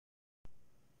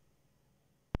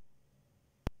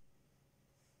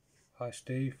Hi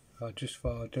Steve, I just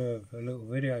thought I'd do a little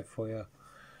video for you.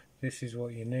 This is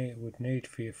what you would need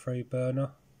for your free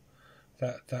burner.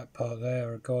 That part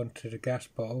there will go onto the gas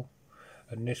bottle,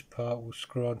 and this part will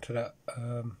screw onto that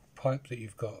pipe that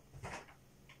you've got.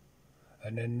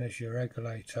 And then there's your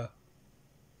regulator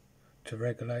to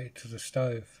regulate it to the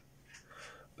stove.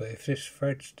 But if this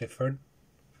thread's different,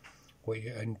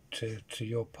 and to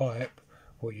your pipe,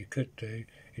 what you could do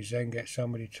is then get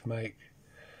somebody to make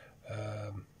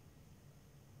a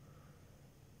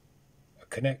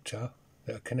connector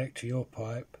that will connect to your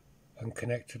pipe and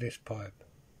connect to this pipe.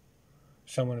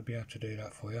 Someone will be able to do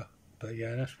that for you. But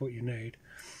yeah, that's what you need.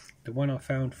 The one I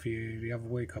found for you the other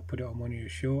week, I put it on one of your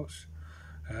shorts.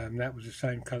 That was the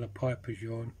same colour pipe as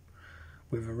yours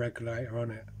with a regulator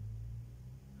on it.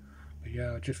 But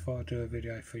yeah, I just thought I'd do a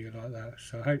video for you like that.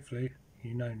 So hopefully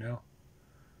you know now.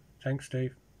 Thanks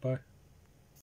Steve, bye.